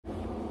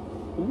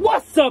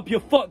What's up, you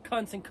fuck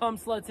cunts and cum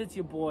sluts? It's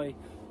your boy.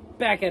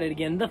 Back at it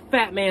again. The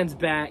fat man's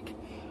back.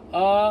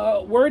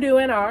 We're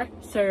doing our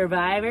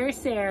Survivor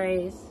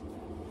Series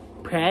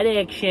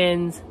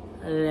predictions.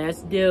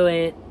 Let's do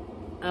it.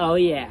 Oh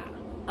yeah.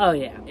 Oh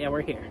yeah. Yeah,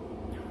 we're here.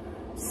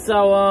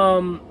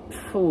 So,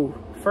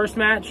 first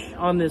match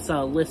on this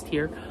list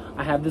here.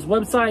 I have this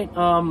website.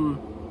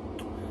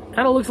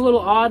 Kind of looks a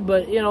little odd,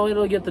 but, you know,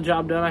 it'll get the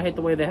job done. I hate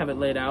the way they have it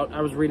laid out.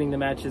 I was reading the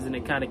matches, and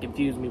it kind of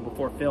confused me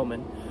before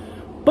filming.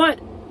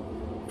 But,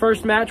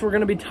 first match we're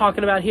going to be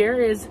talking about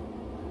here is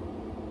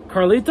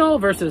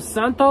Carlito versus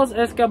Santos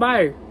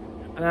Escobar.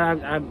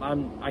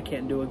 I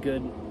can't do a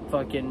good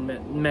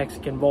fucking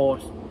Mexican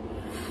voice.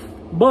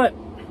 But,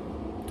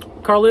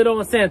 Carlito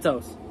and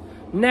Santos.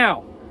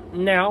 Now.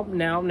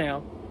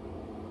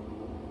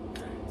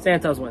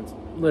 Santos wins.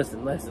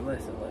 Listen,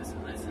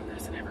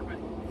 everybody.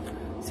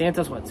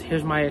 Santos wins.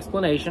 Here's my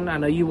explanation. I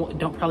know you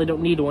probably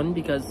don't need one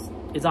because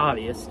it's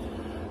obvious.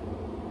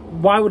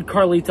 Why would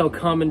Carlito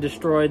come and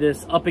destroy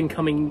this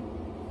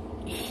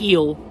up-and-coming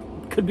heel?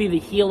 Could be the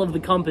heel of the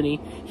company,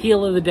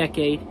 heel of the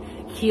decade,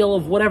 heel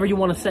of whatever you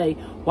want to say.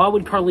 Why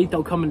would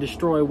Carlito come and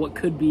destroy what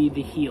could be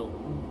the heel?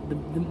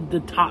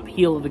 The top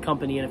heel of the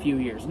company in a few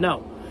years?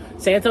 No.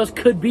 Santos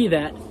could be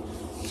that.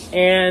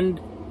 And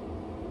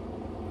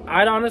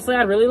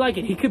I'd really like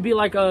it. He could be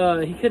like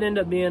he could end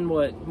up being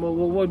what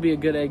would be a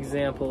good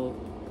example?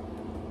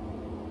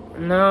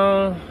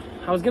 No,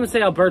 I was gonna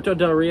say Alberto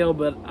Del Rio,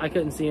 but I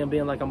couldn't see him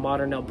being like a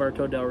modern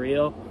Alberto Del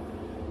Rio.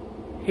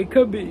 He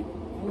could be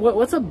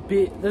what's a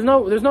bit? There's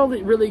no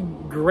really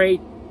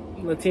great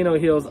Latino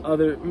heels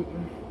other.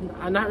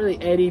 Not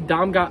really Eddie.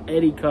 Dom got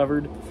Eddie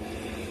covered.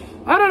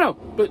 I don't know,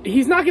 but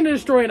he's not going to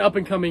destroy an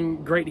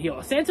up-and-coming great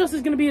heel. Santos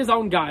is going to be his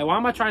own guy. Why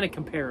am I trying to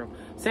compare him?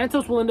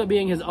 Santos will end up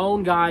being his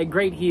own guy,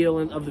 great heel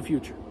of the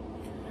future.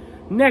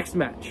 Next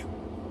match.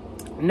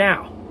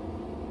 Now,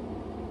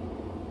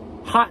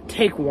 hot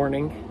take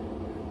warning,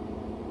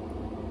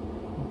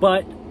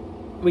 but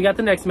we got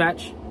the next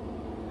match.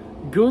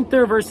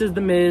 Gunther versus The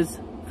Miz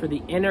for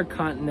the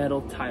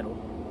Intercontinental title.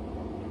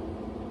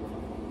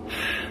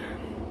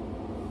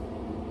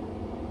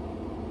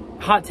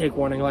 Hot take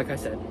warning, like I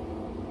said.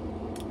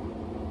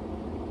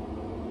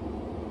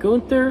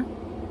 Gunther,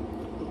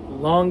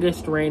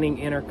 longest reigning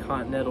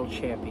Intercontinental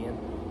Champion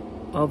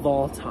of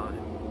all time.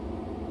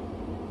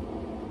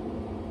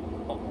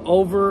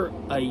 Over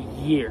a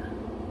year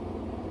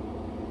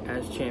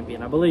as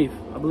champion, I believe.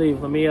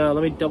 Let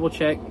me double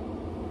check.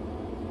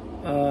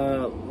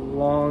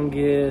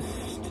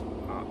 Longest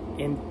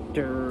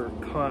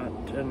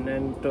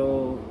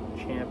Intercontinental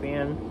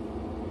Champion.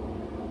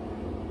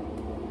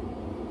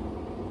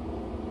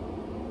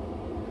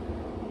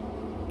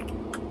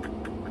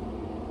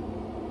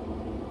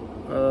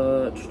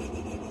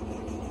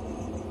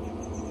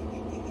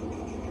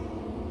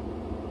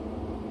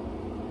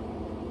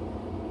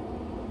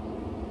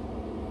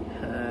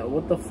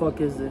 What the fuck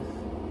is this?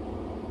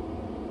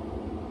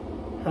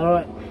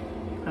 How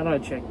do I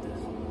check this?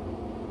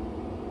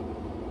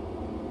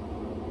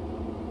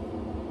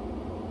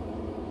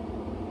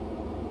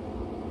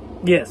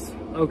 Yes.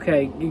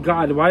 Okay.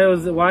 God, why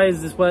is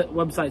this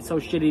website so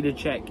shitty to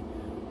check?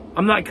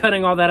 I'm not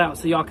cutting all that out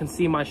so y'all can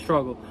see my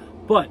struggle.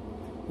 But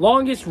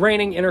longest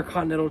reigning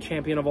Intercontinental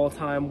Champion of all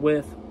time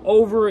with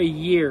over a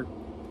year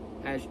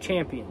as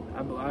champion.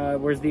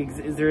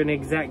 Is there an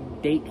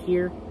exact date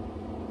here?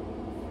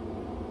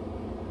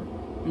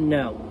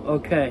 No.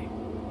 Okay.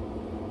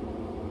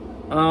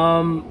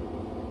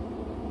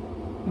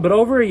 But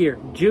over a year.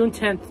 June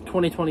 10th,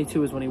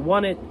 2022 is when he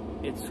won it.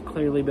 It's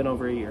clearly been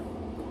over a year.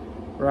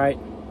 Right?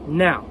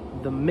 Now,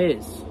 The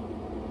Miz.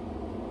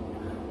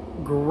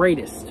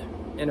 Greatest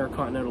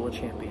Intercontinental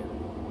Champion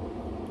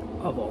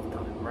of all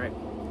time, right?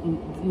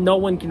 No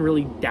one can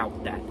really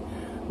doubt that.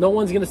 No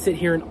one's going to sit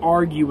here and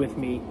argue with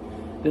me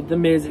that The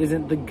Miz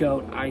isn't the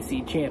GOAT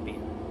IC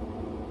champion.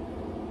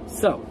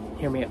 So,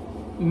 hear me out.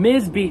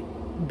 Miz beats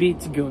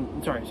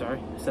Gunther. Sorry,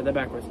 I said that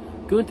backwards.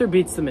 Gunther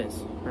beats The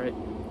Miz, right?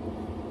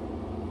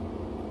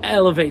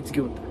 Elevates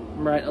Gunther,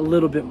 right? A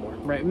little bit more,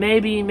 right?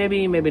 Maybe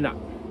not.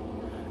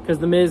 Because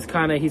The Miz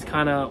he's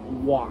kind of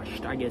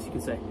washed, I guess you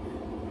could say.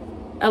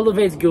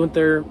 Elevates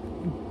Gunther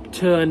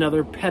to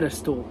another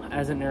pedestal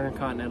as an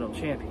Intercontinental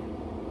Champion.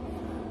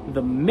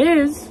 The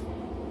Miz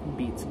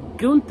beats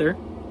Gunther,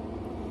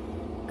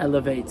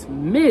 elevates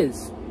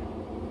Miz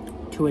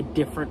to a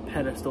different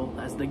pedestal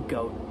as the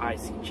GOAT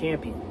IC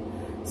Champion,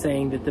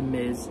 saying that The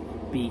Miz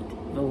beat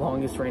the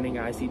longest reigning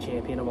IC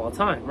Champion of all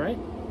time, right?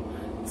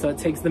 So it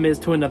takes The Miz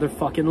to another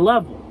fucking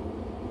level.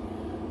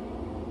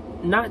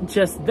 Not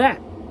just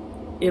that.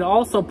 It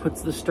also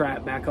puts the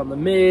strap back on The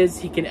Miz.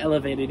 He can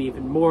elevate it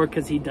even more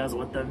because he does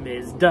what The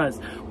Miz does.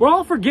 We're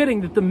all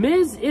forgetting that The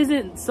Miz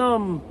isn't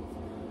some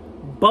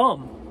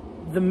bum.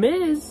 The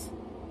Miz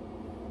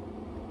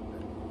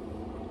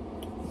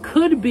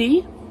could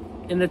be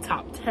in the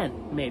top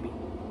 10, maybe,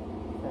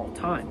 all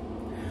time.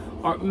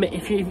 Or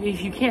if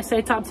you can't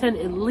say top 10,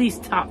 at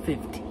least top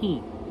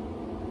 15.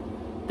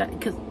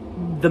 Because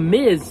The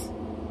Miz,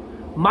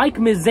 Mike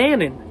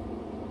Mizanin,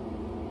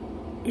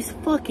 is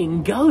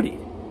fucking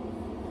goated.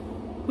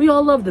 We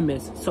all love The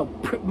Miz. So,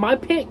 my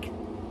pick,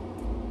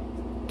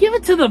 give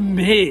it to The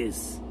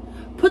Miz.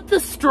 Put the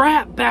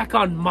strap back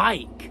on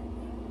Mike.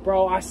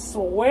 Bro, I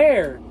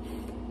swear.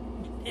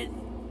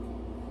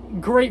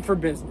 Great for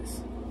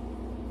business.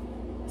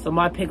 So,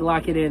 my pick,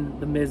 lock it in.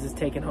 The Miz is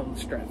taking home the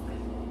strap.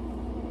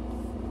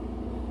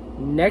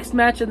 Next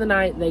match of the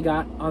night they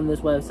got on this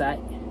website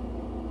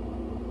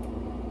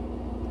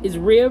is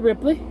Rhea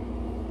Ripley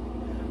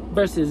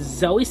versus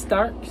Zoe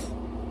Starks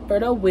for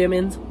the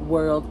Women's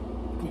World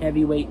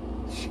Heavyweight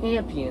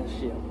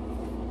Championship.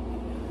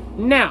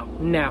 Now,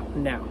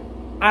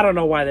 I don't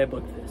know why they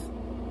booked this.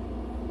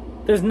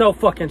 There's no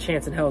fucking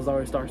chance in hell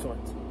Zoe Starks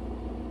wins.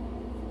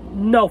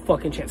 No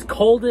fucking chance.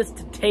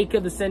 Coldest take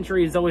of the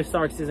century, Zoe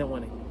Starks isn't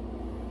winning.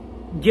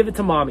 Give it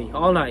to Mommy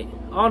all night.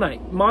 All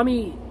night.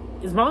 Mommy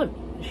is Mommy.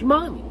 She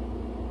Mommy.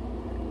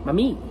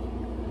 Mommy.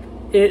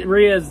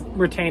 Rhea's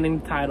retaining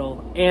the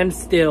title and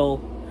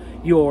still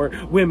your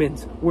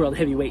Women's World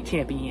Heavyweight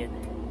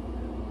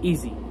Champion.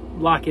 Easy.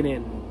 Lock it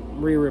in.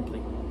 Rhea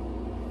Ripley.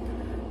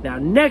 Now,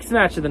 next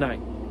match of the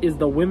night is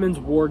the Women's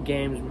War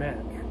Games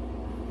match.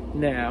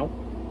 Now,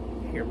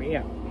 hear me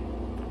out.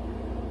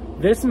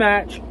 This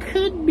match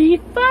could be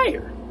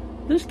fire.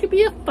 This could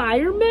be a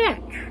fire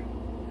match.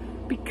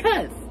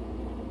 Because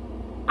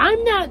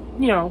I'm not,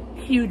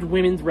 huge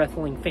women's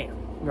wrestling fan,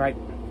 right?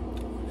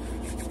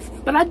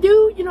 But I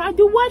do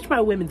watch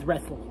my women's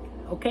wrestling,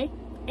 okay?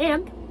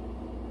 And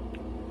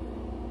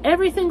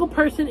every single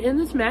person in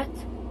this match,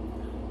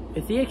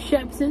 with the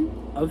exception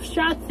of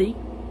Shotzi,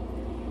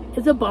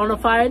 is a bona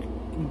fide,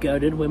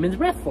 goated women's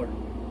wrestler.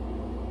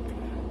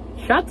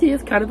 Shotzi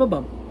is kind of a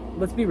bum.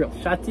 Let's be real.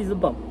 Shotzi's a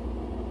bum.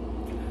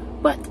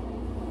 But,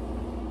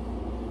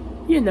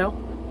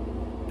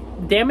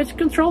 Damage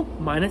Control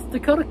minus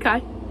Dakota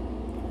Kai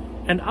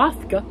and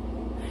Asuka.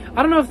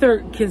 I don't know if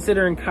they're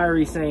considering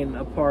Kairi Sane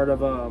a part of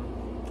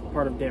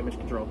Damage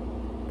Control.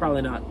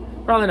 Probably not.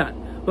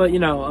 But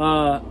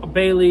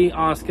Bayley,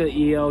 Asuka,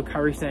 Io,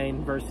 Kairi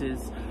Sane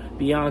versus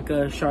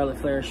Bianca, Charlotte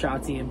Flair,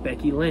 Shotzi, and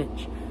Becky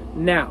Lynch.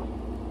 Now,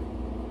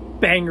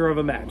 banger of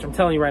a match. I'm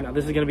telling you right now,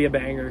 this is going to be a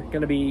banger.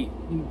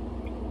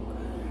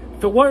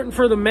 If it weren't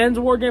for the men's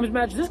War Games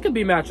match, this could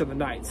be match of the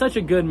night. Such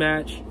a good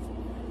match.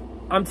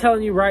 I'm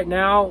telling you right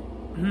now,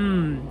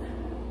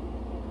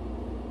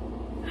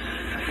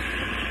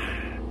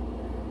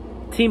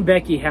 Team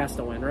Becky has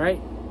to win, right?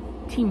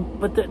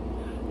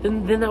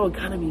 Then that would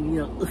kind of be,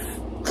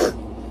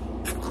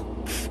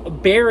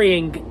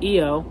 burying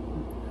Io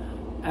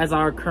as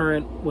our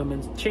current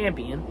women's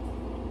champion.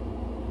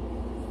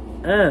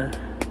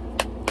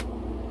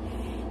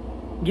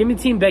 Give me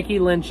Team Becky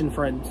Lynch and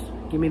friends.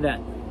 Give me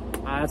that.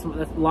 That's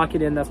lock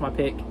it in. That's my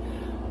pick.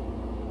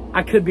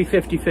 I could be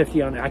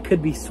 50-50 on it. I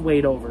could be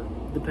swayed over,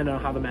 depending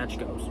on how the match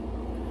goes.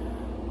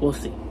 We'll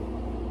see.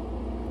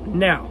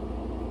 Now,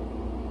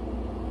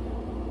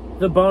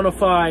 the bona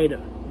fide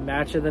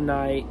match of the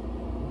night,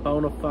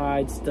 bona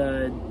fide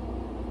stud,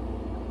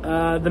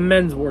 the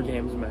men's War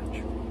Games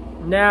match.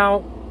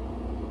 Now,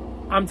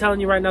 I'm telling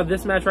you right now,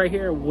 this match right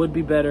here would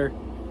be better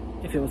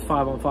if it was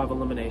 5-on-5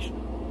 elimination.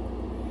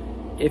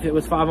 If it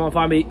was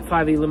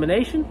 5-on-5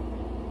 elimination,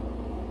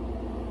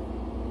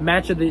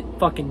 match of the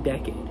fucking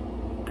decade.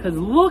 Because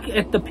look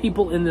at the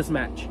people in this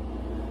match.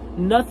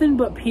 Nothing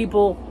but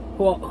people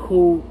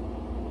who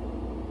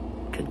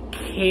could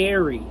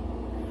carry.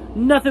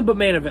 Nothing but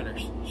main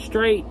eventers.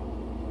 Straight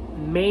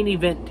main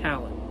event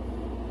talent.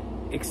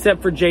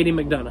 Except for JD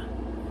McDonough.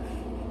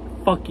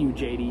 Fuck you,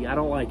 JD. I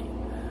don't like you.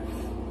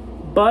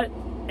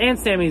 And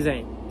Sami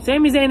Zayn.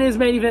 Sami Zayn is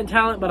main event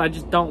talent, but I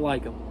just don't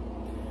like him.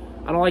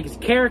 I don't like his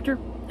character.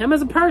 Him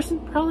as a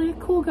person, probably a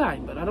cool guy,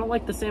 but I don't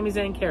like the Sami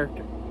Zayn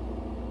character.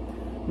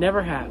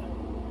 Never have.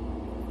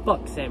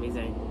 Fuck Sami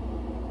Zayn.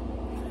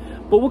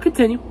 But we'll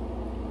continue.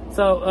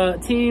 So,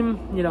 team,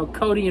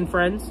 Cody and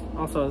friends,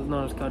 also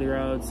known as Cody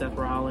Rhodes, Seth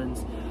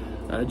Rollins,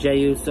 Jey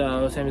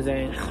Uso, Sami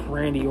Zayn,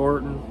 Randy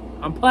Orton.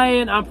 I'm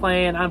playing.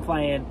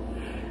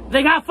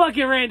 They got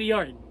fucking Randy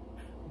Orton.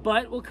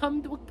 But we'll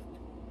come to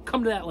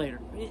that later.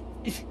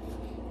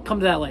 Come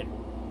to that later.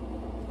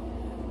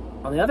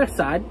 On the other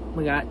side,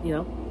 we got,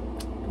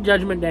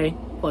 Judgment Day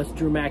plus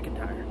Drew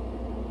McIntyre.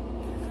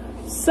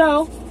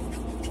 So,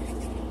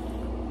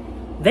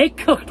 they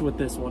cooked with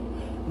this one.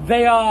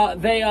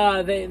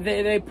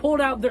 They pulled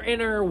out their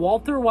inner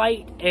Walter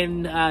White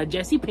and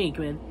Jesse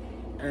Pinkman.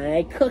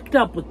 They cooked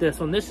up with this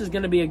one. This is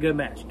going to be a good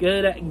match.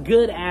 Good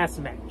ass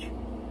match.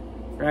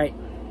 Right?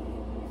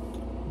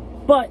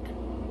 But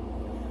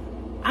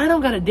I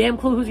don't got a damn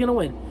clue who's going to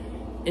win.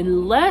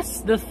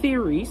 Unless the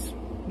theory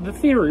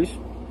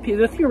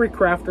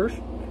crafters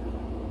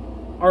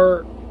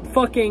are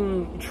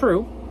fucking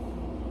true.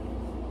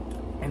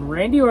 And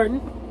Randy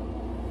Orton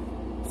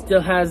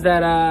still has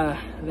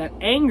that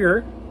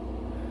anger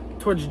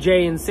towards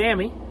Jay and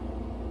Sammy.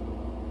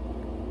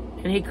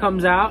 And he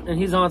comes out and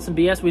he's on some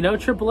BS. We know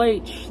Triple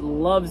H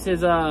loves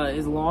his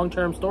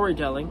long-term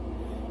storytelling.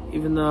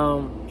 Even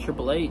though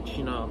Triple H,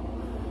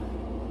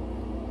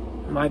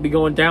 might be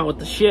going down with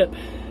the ship.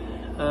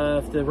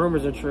 if the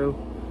rumors are true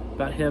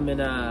about him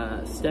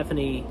and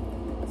Stephanie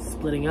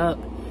splitting up,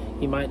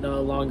 he might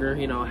no longer,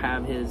 you know,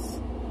 have his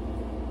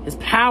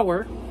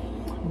power.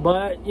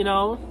 But, you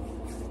know,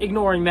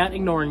 ignoring that.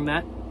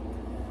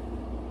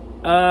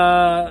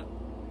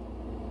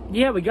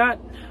 Yeah, we got,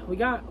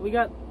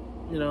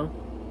 you know,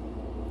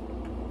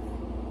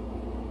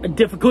 a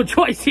difficult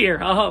choice here.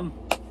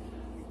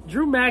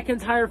 Drew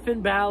McIntyre,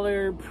 Finn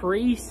Balor,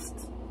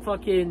 Priest,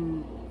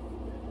 fucking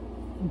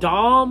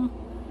Dom,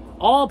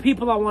 all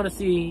people I want to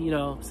see, you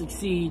know,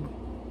 succeed.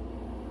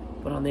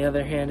 But on the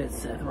other hand, it's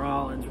Seth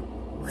Rollins.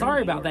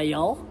 Sorry about that,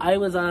 y'all. I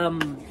was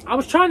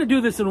trying to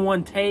do this in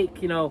one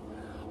take, you know,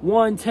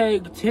 one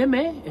take,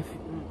 Timmy. If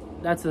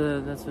that's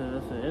an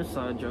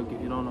inside joke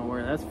if you don't know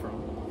where that's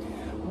from.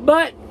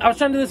 But I was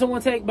trying to do this in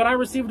one take, but I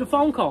received a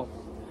phone call.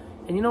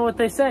 And you know what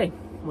they say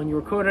when you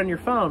record on your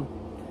phone?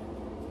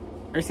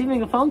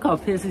 Receiving a phone call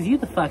pisses you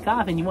the fuck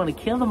off and you want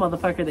to kill the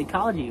motherfucker that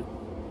called you.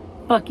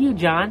 Fuck you,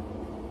 John.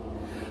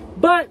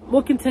 But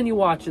we'll continue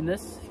watching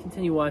this.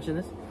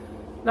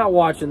 Not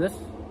watching this.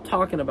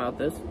 Talking about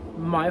this.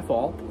 My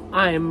fault.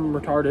 I am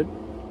retarded.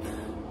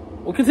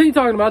 We'll continue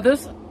talking about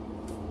this.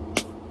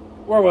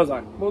 Where was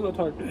I? What was I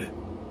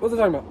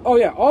talking about? Oh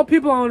yeah, all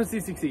people I want to see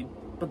succeed.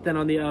 But then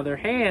on the other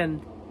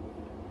hand,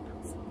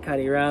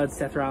 Cody Rhodes,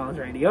 Seth Rollins,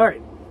 Randy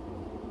Orton,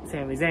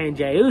 Sami Zayn,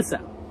 Jey Uso,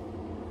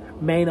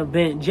 main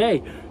event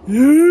Jey.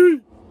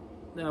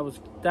 That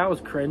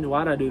was cringe.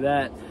 Why'd I do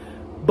that?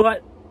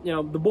 But you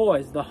know, the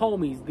boys, the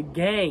homies, the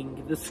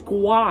gang, the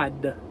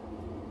squad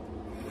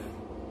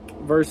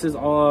versus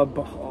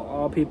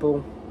all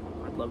people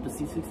I'd love to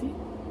see succeed.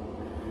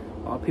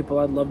 All people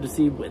I'd love to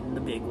see win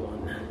the big one.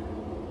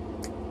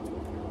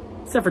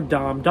 Except for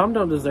Dom. Dom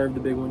don't deserve the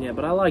big one yet,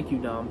 but I like you,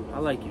 Dom. I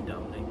like you,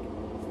 Dominic.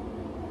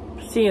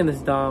 Seeing this,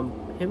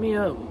 Dom, hit me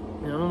up.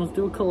 You know, let's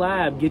do a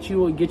collab. Get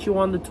you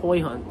on the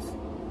toy hunts.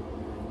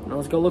 You know,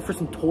 let's go look for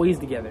some toys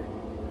together.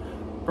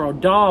 Bro,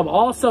 Dom.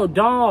 Also,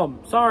 Dom.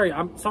 Sorry,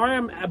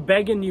 I'm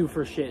begging you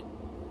for shit.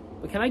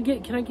 But can I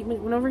get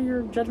whenever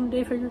your Judgment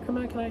Day figure come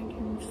out? Can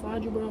you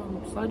slide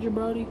your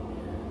Brody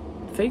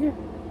figure?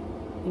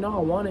 You know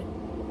I want it.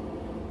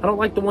 I don't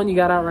like the one you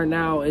got out right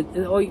now.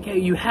 Okay,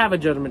 you have a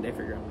Judgment Day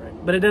figure out,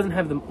 right? But it doesn't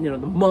have the the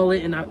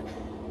mullet. And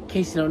in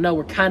case you don't know,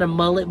 we're kind of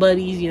mullet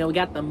buddies. You know, we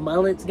got the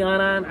mullets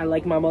going on. I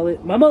like my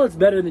mullet. My mullet's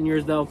better than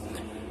yours though.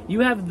 You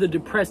have the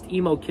depressed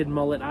emo kid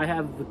mullet. I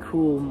have the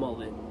cool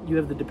mullet. You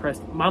have the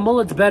depressed. My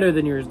mullet's better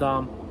than yours,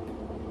 Dom.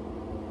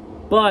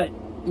 But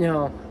you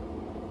know,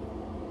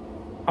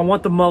 I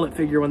want the mullet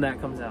figure when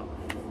that comes out.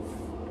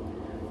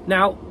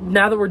 Now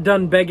that we're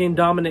done begging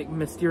Dominic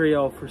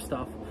Mysterio for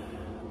stuff,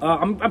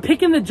 I'm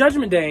picking the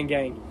Judgment Day and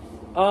gang.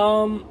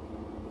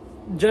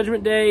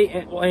 Judgment Day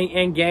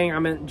and gang. I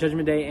meant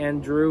Judgment Day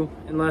and Drew,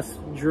 unless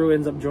Drew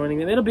ends up joining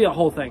them. It'll be a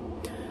whole thing.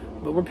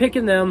 But we're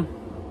picking them.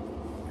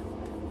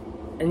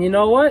 And you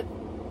know what?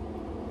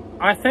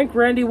 I think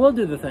Randy will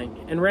do the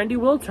thing. And Randy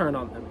will turn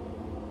on them.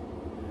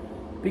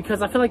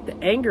 Because I feel like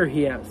the anger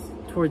he has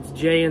towards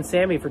Jay and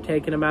Sammy for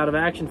taking him out of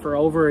action for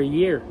over a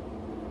year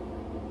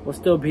will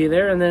still be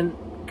there. And then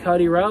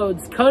Cody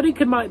Rhodes. Cody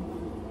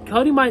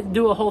might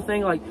do a whole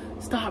thing like,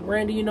 stop,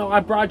 Randy, you know,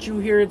 I brought you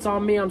here. It's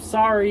on me. I'm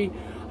sorry.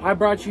 I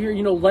brought you here,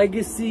 you know,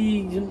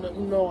 legacy. He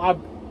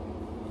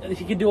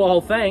could do a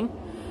whole thing.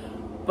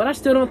 But I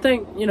still don't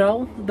think, you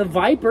know, the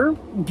Viper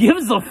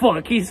gives a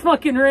fuck. He's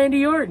fucking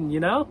Randy Orton, you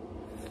know?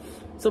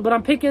 So, but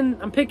I'm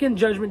picking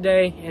Judgment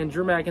Day and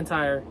Drew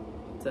McIntyre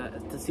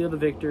to seal the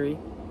victory.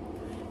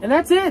 And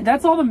that's it.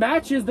 That's all the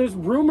matches. There's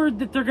rumored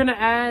that they're going to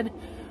add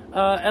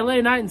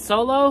LA Knight and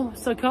Solo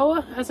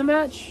Sikoa as a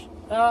match.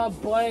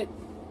 But,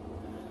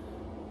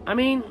 I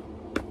mean,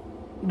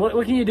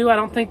 what can you do? I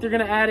don't think they're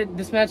going to add it.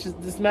 This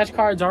match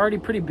card's already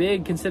pretty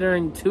big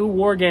considering 2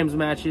 War Games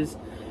matches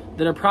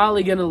that are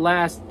probably going to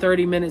last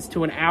 30 minutes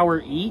to an hour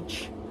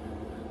each.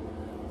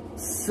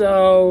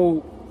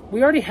 So,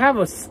 we already have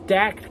a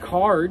stacked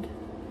card.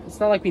 It's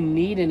not like we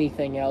need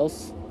anything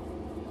else.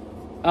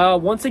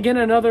 Once again,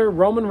 another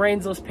Roman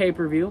Reigns-less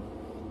pay-per-view.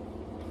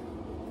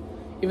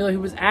 Even though he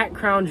was at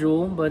Crown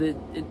Jewel, but it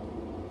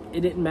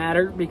didn't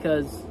matter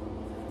because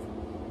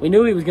we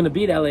knew he was going to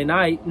beat LA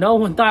Knight. No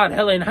one thought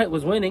LA Knight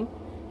was winning.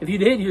 If you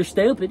did, you're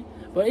stupid.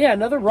 But yeah,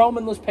 another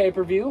Roman-less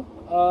pay-per-view.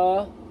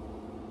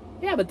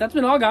 Yeah, but that's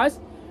been all, guys.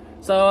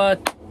 So,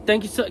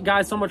 thank you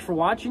guys so much for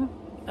watching.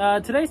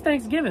 Today's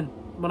Thanksgiving,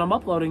 but I'm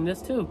uploading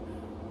this too.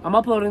 I'm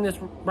uploading this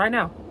right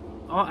now.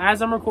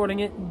 As I'm recording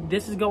it,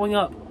 this is going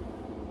up.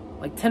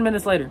 Like 10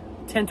 minutes later.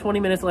 10,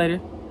 20 minutes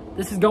later.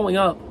 This is going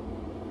up.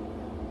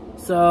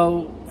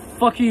 So,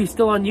 fuck you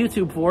still on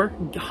YouTube for.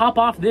 Hop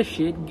off this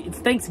shit. It's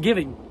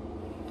Thanksgiving.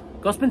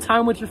 Go spend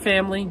time with your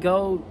family.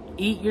 Go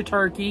eat your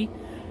turkey.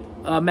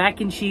 Mac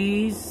and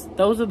cheese.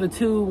 Those are the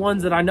 2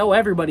 ones that I know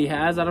everybody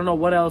has. I don't know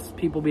what else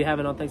people be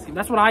having on Thanksgiving.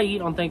 That's what I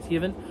eat on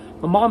Thanksgiving.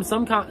 My mom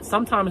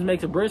sometimes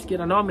makes a brisket.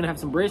 I know I'm going to have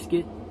some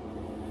brisket.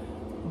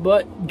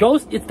 But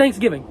it's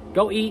Thanksgiving.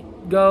 Go eat.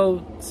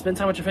 Go spend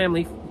time with your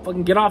family.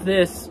 Fucking get off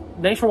this.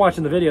 Thanks for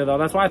watching the video, though.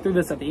 That's why I threw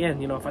this at the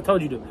end. You know, if I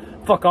told you to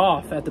fuck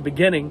off at the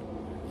beginning.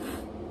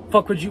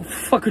 fuck would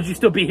you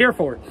still be here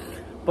for?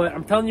 But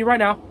I'm telling you right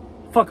now,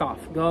 fuck off.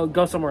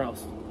 Go somewhere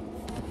else.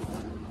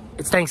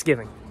 It's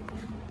Thanksgiving.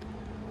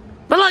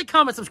 But like,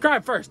 comment,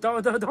 subscribe first.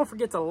 Don't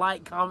forget to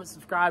like, comment,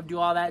 subscribe, do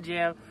all that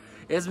jam.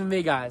 It's been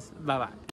me, guys. Bye-bye.